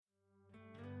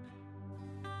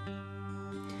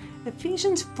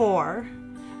Ephesians 4,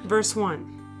 verse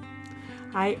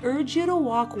 1. I urge you to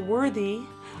walk worthy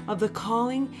of the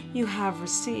calling you have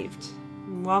received.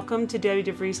 Welcome to Debbie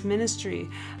DeVries Ministry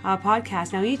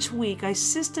podcast. Now, each week I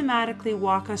systematically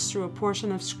walk us through a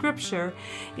portion of Scripture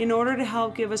in order to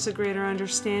help give us a greater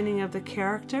understanding of the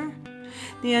character,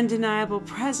 the undeniable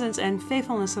presence, and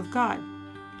faithfulness of God.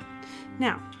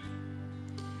 Now,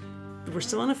 we're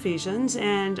still in Ephesians,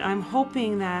 and I'm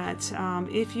hoping that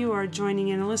if you are joining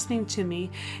in and listening to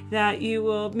me, that you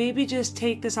will maybe just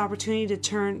take this opportunity to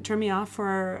turn me off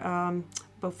for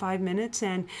about 5 minutes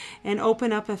and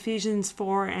open up Ephesians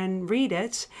 4 and read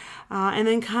it, and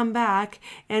then come back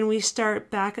and we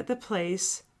start back at the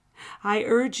place. I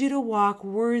urge you to walk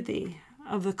worthy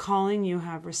of the calling you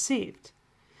have received.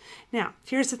 Now,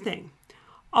 here's the thing.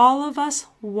 All of us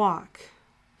walk.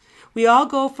 We all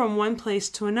go from one place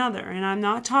to another, and I'm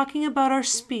not talking about our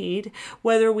speed,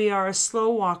 whether we are a slow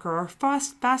walker or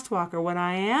fast walker. What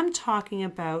I am talking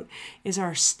about is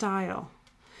our style,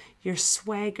 your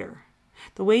swagger,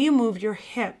 the way you move your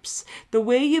hips, the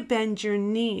way you bend your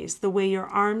knees, the way your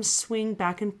arms swing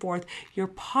back and forth, your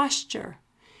posture,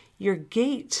 your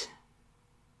gait.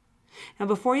 Now,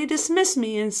 before you dismiss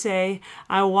me and say,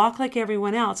 I walk like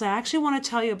everyone else, I actually want to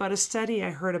tell you about a study I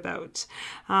heard about.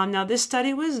 Now, this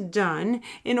study was done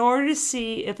in order to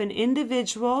see if an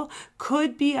individual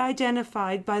could be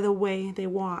identified by the way they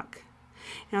walk.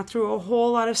 Now, through a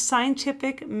whole lot of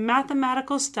scientific,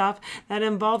 mathematical stuff that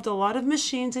involved a lot of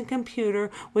machines and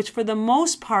computer, which for the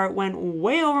most part went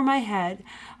way over my head,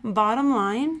 bottom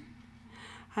line,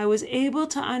 I was able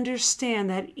to understand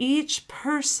that each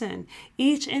person,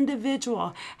 each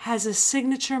individual has a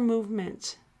signature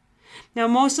movement. Now,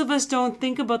 most of us don't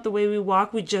think about the way we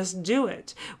walk, we just do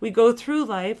it. We go through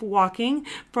life walking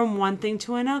from one thing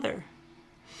to another.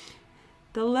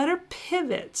 The letter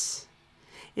pivots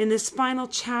in this final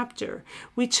chapter.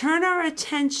 We turn our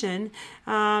attention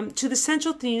to the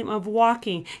central theme of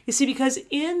walking. You see, because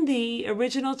in the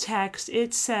original text,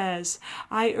 it says,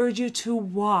 I urge you to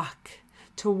walk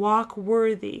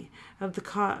worthy of the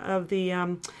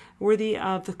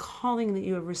calling that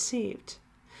you have received.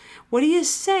 What he is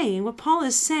saying, what Paul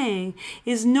is saying,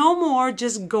 is no more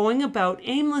just going about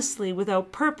aimlessly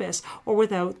without purpose or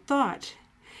without thought.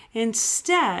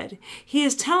 Instead, he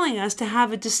is telling us to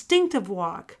have a distinctive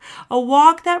walk, a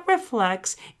walk that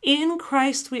reflects, in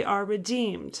Christ we are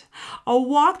redeemed, a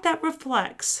walk that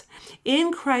reflects,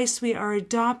 in Christ we are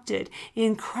adopted,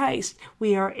 in Christ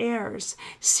we are heirs,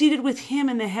 seated with him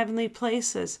in the heavenly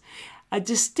places, a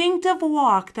distinctive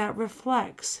walk that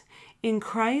reflects, in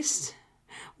Christ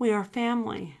we are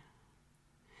family.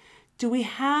 Do we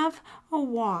have a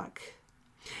walk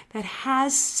that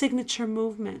has signature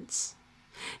movements?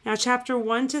 Now, chapter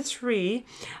 1 to 3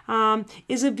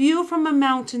 is a view from a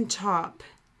mountaintop,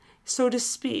 so to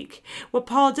speak. What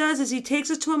Paul does is he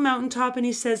takes us to a mountaintop and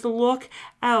he says, look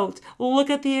out, look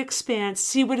at the expanse,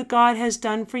 see what God has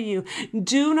done for you.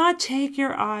 Do not take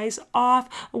your eyes off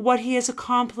what he has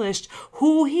accomplished,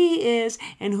 who he is,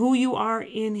 and who you are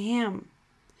in him.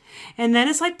 And then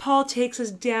it's like Paul takes us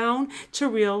down to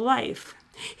real life.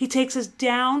 He takes us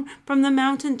down from the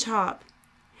mountaintop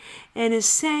and is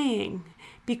saying,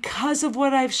 because of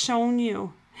what I've shown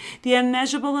you, the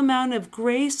unmeasurable amount of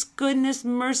grace, goodness,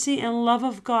 mercy, and love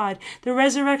of God, the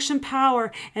resurrection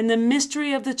power, and the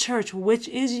mystery of the church, which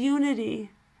is unity,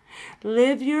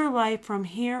 live your life from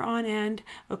here on end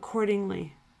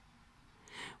accordingly.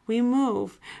 We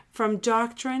move from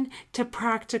doctrine to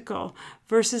practical.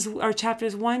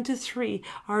 Chapters 1 to 3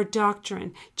 are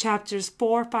doctrine. Chapters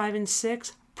 4, 5, and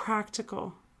 6,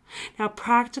 practical. Now,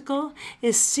 practical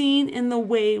is seen in the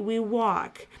way we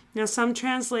walk. Now, some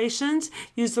translations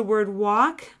use the word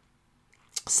walk.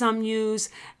 Some use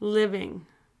living.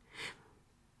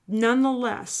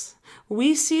 Nonetheless,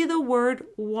 we see the word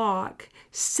walk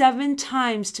 7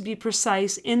 times to be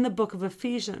precise in the book of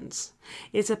Ephesians.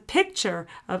 It's a picture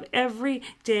of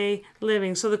everyday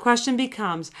living. So the question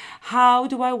becomes, how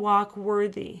do I walk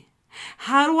worthy?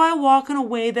 How do I walk in a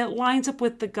way that lines up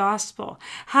with the gospel?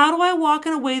 How do I walk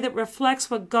in a way that reflects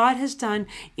what God has done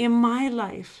in my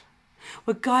life?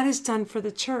 What God has done for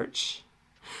the church?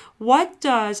 What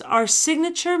does our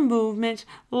signature movement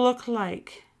look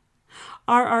like?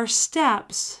 Are our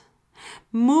steps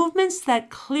movements that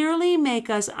clearly make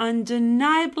us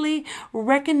undeniably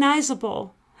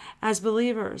recognizable as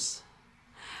believers?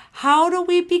 How do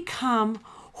we become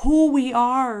who we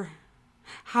are?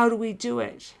 How do we do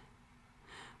it?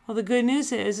 Well, the good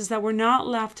news is that we're not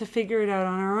left to figure it out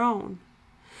on our own.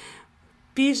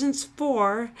 Ephesians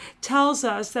 4 tells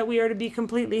us that we are to be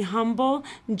completely humble,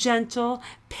 gentle,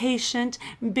 patient,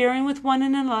 bearing with one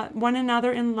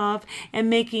another in love, and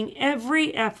making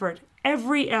every effort,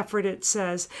 it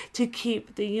says, to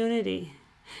keep the unity.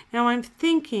 Now I'm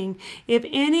thinking, if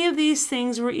any of these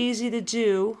things were easy to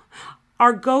do,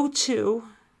 our go-to,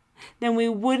 then we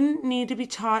wouldn't need to be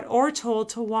taught or told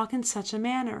to walk in such a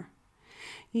manner.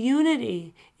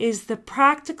 Unity is the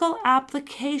practical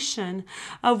application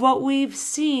of what we've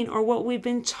seen or what we've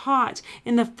been taught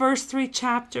in the first 3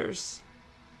 chapters.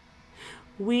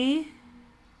 We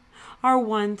are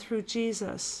one through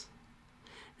Jesus.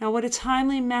 Now, what a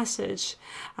timely message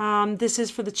this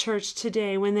is for the church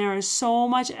today, when there is so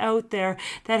much out there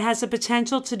that has the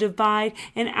potential to divide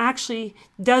and actually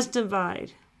does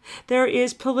divide. There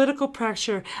is political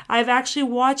pressure. I've actually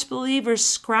watched believers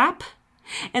scrap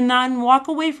and then walk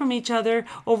away from each other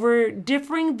over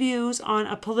differing views on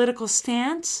a political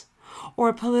stance or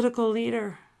a political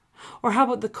leader. Or how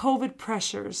about the COVID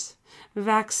pressures?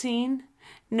 Vaccine,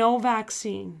 no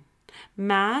vaccine.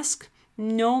 Mask,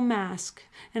 no mask.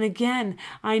 And again,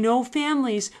 I know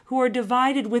families who are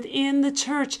divided within the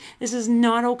church. This is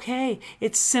not okay.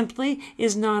 It simply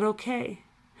is not okay.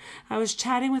 I was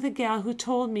chatting with a gal who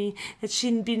told me that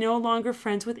she'd be no longer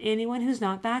friends with anyone who's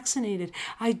not vaccinated.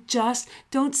 I just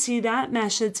don't see that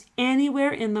message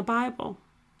anywhere in the Bible.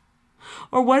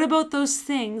 Or what about those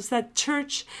things that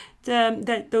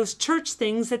those church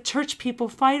things that church people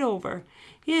fight over?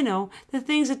 You know, the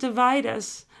things that divide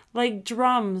us, like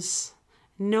drums,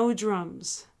 no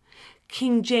drums,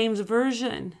 King James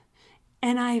Version,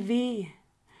 NIV,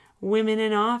 women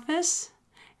in office,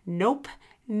 nope,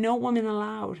 no women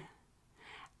allowed.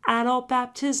 Adult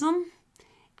baptism,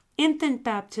 infant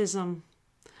baptism,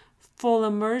 full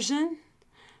immersion,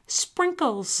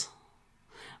 sprinkles.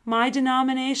 My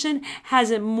denomination has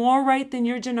it more right than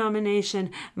your denomination.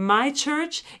 My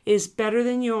church is better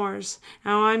than yours.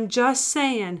 Now, I'm just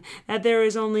saying that there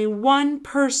is only one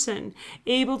person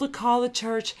able to call the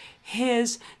church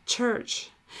his church.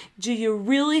 Do you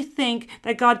really think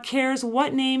that God cares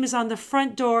what name is on the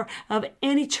front door of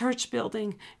any church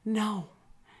building? No.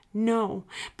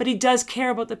 But he does care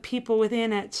about the people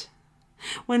within it.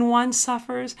 When one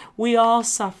suffers, we all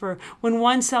suffer. When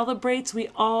one celebrates, we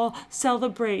all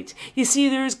celebrate. You see,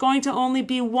 there is going to only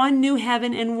be one new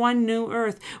heaven and one new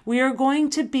earth. We are going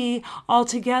to be all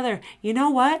together. You know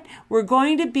what? We're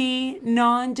going to be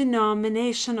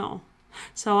non-denominational.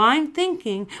 So I'm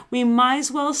thinking we might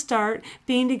as well start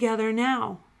being together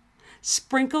now.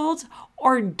 Sprinkled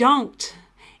or dunked.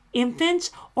 Infant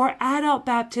or adult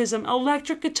baptism.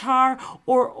 Electric guitar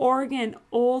or organ.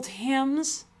 Old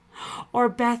hymns or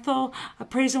Bethel,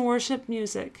 praise and worship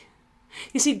music.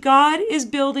 You see, God is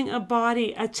building a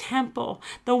body, a temple.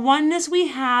 The oneness we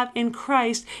have in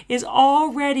Christ is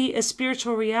already a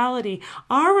spiritual reality.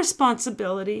 Our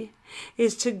responsibility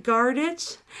is to guard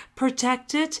it,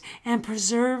 protect it, and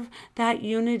preserve that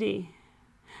unity.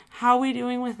 How are we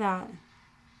doing with that?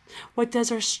 What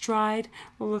does our stride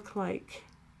look like?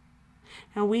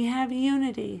 And we have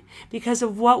unity because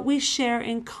of what we share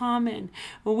in common.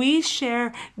 We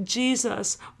share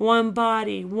Jesus, one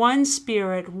body, one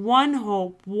spirit, one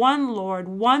hope, one Lord,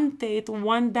 one faith,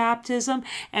 one baptism,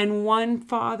 and one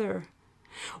Father.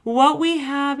 What we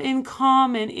have in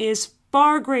common is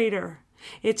far greater.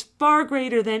 It's far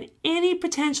greater than any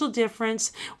potential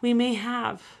difference we may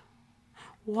have.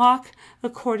 Walk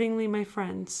accordingly, my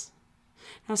friends.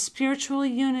 Now, spiritual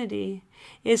unity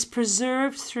is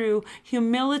preserved through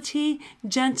humility,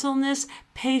 gentleness,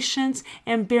 patience,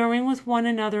 and bearing with one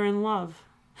another in love.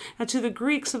 Now, to the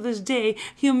Greeks of this day,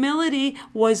 humility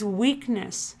was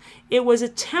weakness. It was a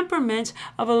temperament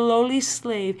of a lowly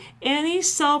slave. Any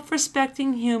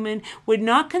self-respecting human would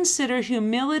not consider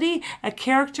humility a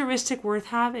characteristic worth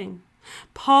having.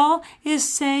 Paul is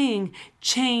saying,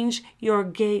 change your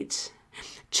gait.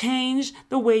 Change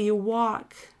the way you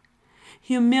walk.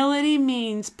 Humility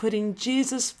means putting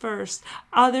Jesus first,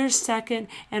 others second,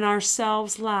 and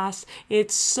ourselves last.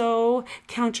 It's so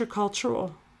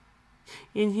countercultural.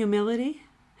 In humility,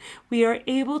 we are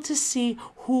able to see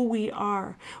who we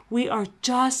are. We are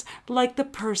just like the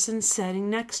person sitting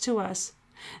next to us.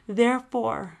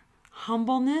 Therefore,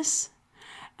 humbleness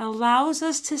allows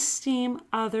us to esteem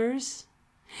others.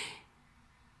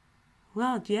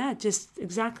 Well, yeah, just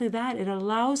exactly that. It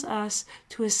allows us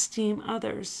to esteem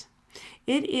others.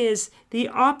 It is the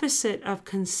opposite of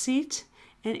conceit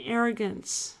and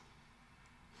arrogance.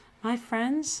 My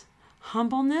friends,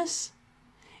 humbleness,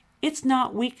 it's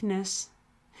not weakness.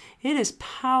 It is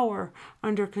power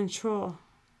under control.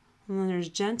 And then there's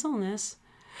gentleness,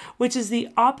 which is the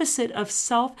opposite of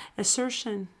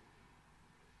self-assertion.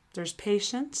 There's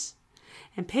patience.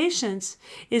 And patience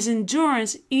is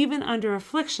endurance even under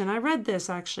affliction. I read this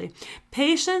actually.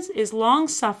 Patience is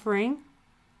long-suffering.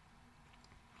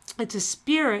 It's a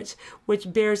spirit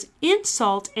which bears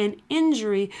insult and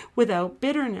injury without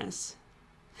bitterness.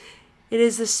 It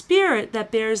is the spirit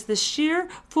that bears the sheer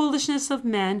foolishness of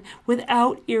men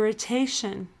without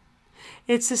irritation.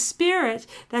 It's the spirit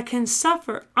that can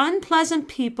suffer unpleasant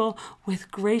people with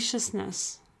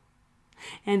graciousness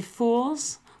and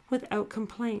fools without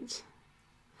complaint.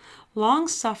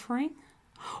 Long-suffering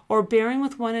or bearing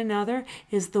with one another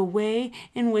is the way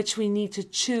in which we need to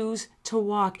choose to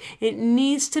walk. It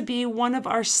needs to be one of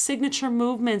our signature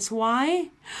movements. Why?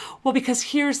 Well,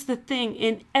 because here's the thing.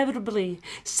 Inevitably,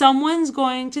 someone's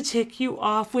going to tick you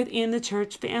off within the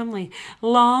church family.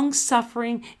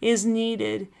 Long-suffering is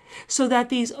needed so that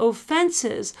these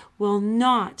offenses will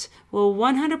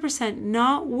 100%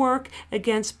 not work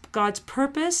against God's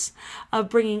purpose of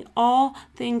bringing all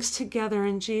things together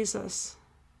in Jesus.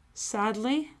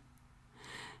 Sadly,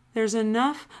 there's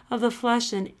enough of the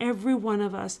flesh in every one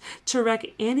of us to wreck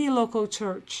any local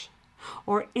church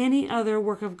or any other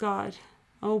work of God.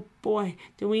 Oh boy,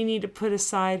 do we need to put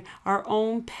aside our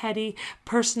own petty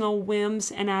personal whims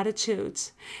and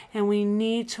attitudes, and we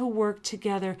need to work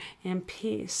together in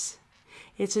peace.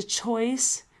 It's a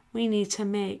choice we need to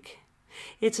make.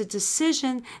 It's a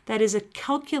decision that is a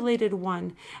calculated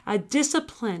one, a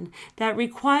discipline that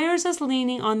requires us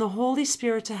leaning on the Holy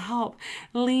Spirit to help.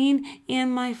 Lean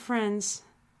in, my friends.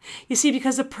 You see,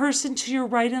 because the person to your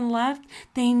right and left,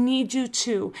 they need you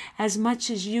to, as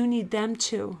much as you need them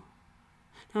to.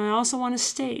 Now, I also want to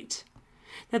state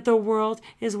that the world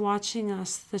is watching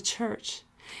us, the church.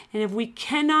 And if we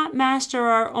cannot master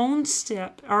our own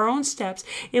steps,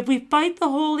 if we fight the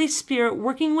Holy Spirit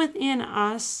working within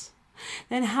us,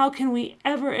 then how can we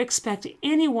ever expect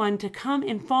anyone to come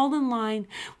and fall in line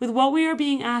with what we are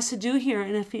being asked to do here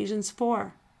in Ephesians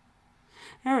 4?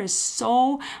 There is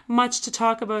so much to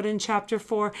talk about in chapter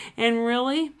 4, and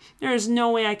really, there is no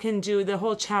way I can do the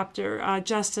whole chapter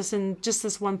justice in just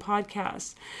this one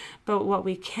podcast. But what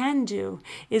we can do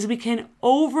is we can take an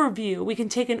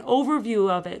overview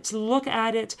of it, to look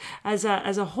at it as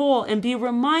a whole, and be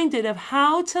reminded of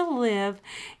how to live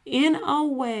in a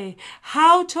way,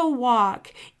 how to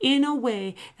walk in a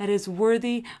way that is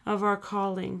worthy of our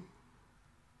calling.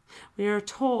 We are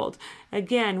told,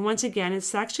 once again,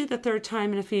 it's actually the third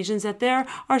time in Ephesians, that there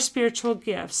are spiritual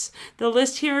gifts. The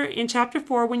list here in chapter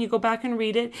 4, when you go back and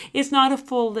read it, is not a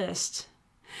full list.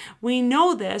 We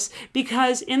know this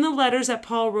because in the letters that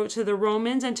Paul wrote to the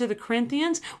Romans and to the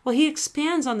Corinthians, he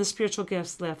expands on the spiritual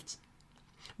gifts list.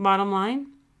 Bottom line,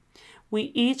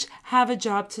 we each have a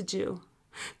job to do.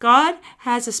 God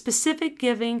has a specific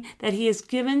giving that he has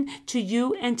given to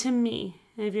you and to me.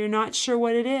 And if you're not sure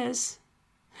what it is,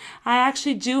 I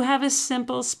actually do have a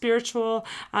simple spiritual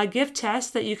gift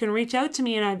test that you can reach out to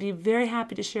me, and I'd be very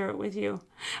happy to share it with you.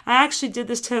 I actually did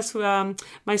this test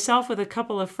myself with a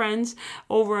couple of friends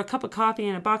over a cup of coffee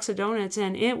and a box of donuts,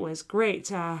 and it was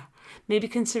great. Maybe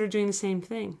consider doing the same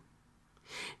thing.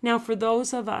 Now, for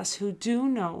those of us who do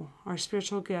know our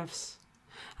spiritual gifts,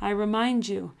 I remind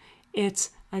you,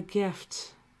 it's a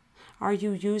gift. Are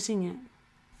you using it?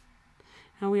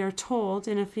 And we are told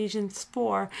in Ephesians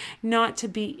 4 not to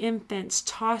be infants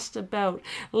tossed about,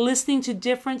 listening to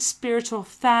different spiritual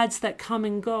fads that come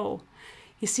and go.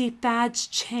 You see, fads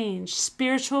change.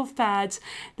 Spiritual fads,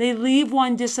 they leave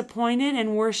one disappointed,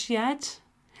 and worse yet,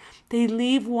 they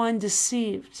leave one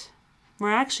deceived.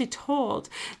 We're actually told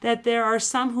that there are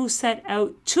some who set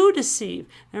out to deceive.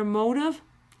 Their motive?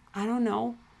 I don't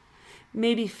know.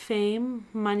 Maybe fame,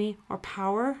 money, or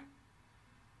power.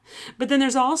 But then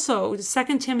there's also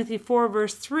 2 Timothy 4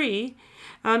 verse 3,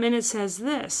 and it says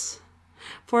this: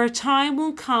 "For a time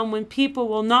will come when people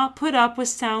will not put up with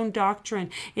sound doctrine.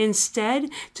 Instead,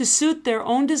 to suit their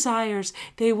own desires,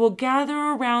 they will gather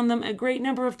around them a great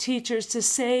number of teachers to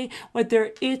say what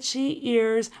their itchy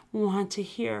ears want to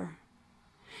hear."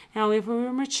 Now, if we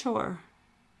were mature,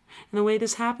 and the way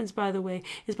this happens, by the way,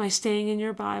 is by staying in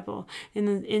your Bible,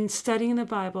 in studying the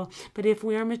Bible. But if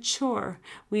we are mature,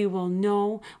 we will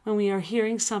know when we are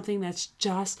hearing something that's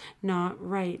just not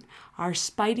right. Our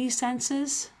spidey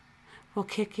senses will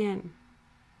kick in.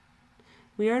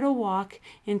 We are to walk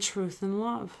in truth and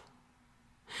love.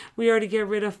 We are to get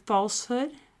rid of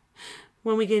falsehood.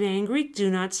 When we get angry, do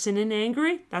not sin in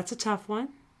anger. That's a tough one.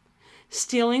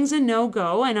 Stealing's a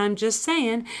no-go, and I'm just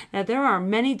saying that there are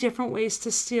many different ways to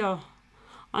steal.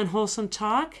 Unwholesome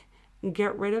talk,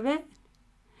 get rid of it.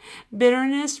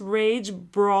 Bitterness, rage,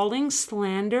 brawling,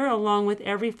 slander, along with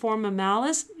every form of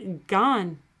malice,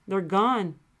 gone. They're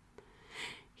gone.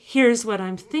 Here's what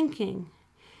I'm thinking.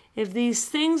 If these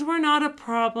things were not a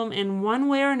problem in one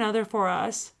way or another for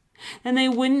us, then they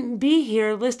wouldn't be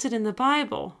here listed in the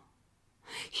Bible.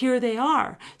 Here they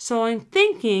are. So I'm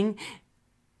thinking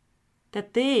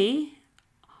that they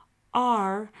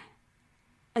are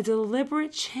a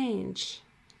deliberate change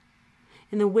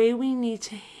in the way we need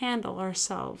to handle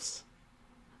ourselves.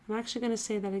 I'm actually going to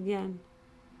say that again.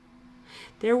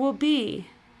 There will be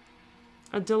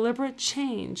a deliberate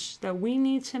change that we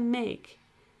need to make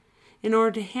in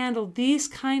order to handle these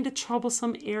kind of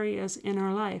troublesome areas in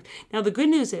our life. Now, the good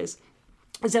news is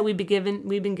that we've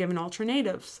been given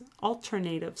alternatives.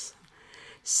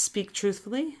 Speak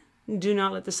truthfully. Do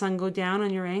not let the sun go down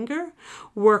on your anger.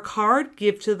 Work hard,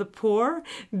 give to the poor,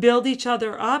 build each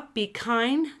other up, be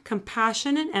kind,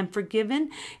 compassionate, and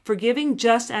forgiving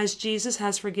just as Jesus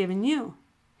has forgiven you.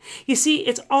 You see,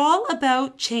 it's all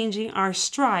about changing our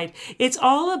stride. It's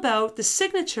all about the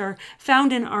signature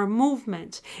found in our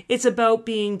movement. It's about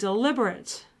being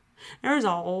deliberate. There's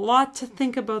a lot to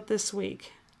think about this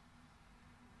week.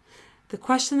 The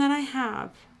question that I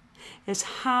have is,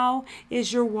 how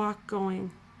is your walk going?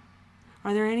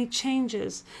 Are there any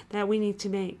changes that we need to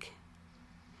make?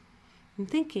 I'm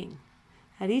thinking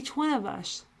that each one of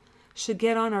us should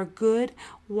get on our good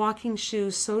walking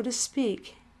shoes, so to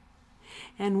speak,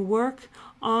 and work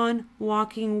on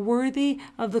walking worthy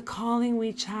of the calling we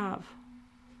each have.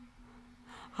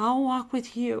 I'll walk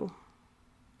with you,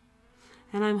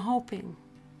 and I'm hoping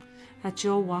that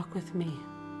you'll walk with me.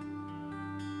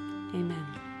 Amen.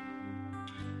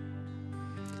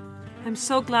 I'm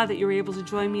so glad that you were able to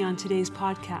join me on today's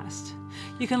podcast.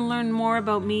 You can learn more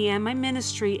about me and my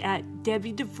ministry at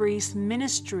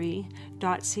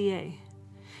debbiedevriesministry.ca.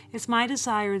 It's my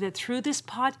desire that through this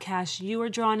podcast, you are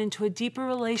drawn into a deeper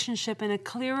relationship and a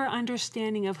clearer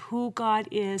understanding of who God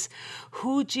is,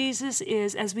 who Jesus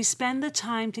is, as we spend the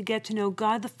time to get to know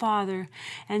God the Father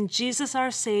and Jesus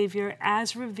our Savior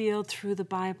as revealed through the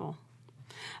Bible.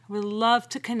 I would love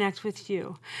to connect with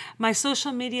you. My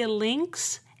social media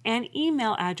links and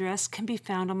email address can be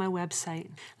found on my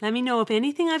website. Let me know if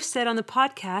anything I've said on the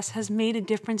podcast has made a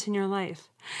difference in your life.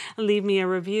 Leave me a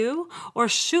review or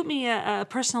shoot me a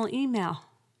personal email.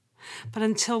 But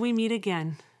until we meet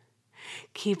again,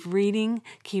 keep reading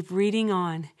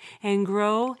on, and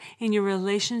grow in your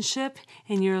relationship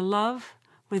and your love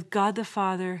with God the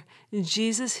Father,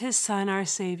 Jesus, His Son, our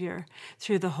Savior,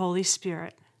 through the Holy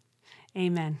Spirit.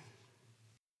 Amen.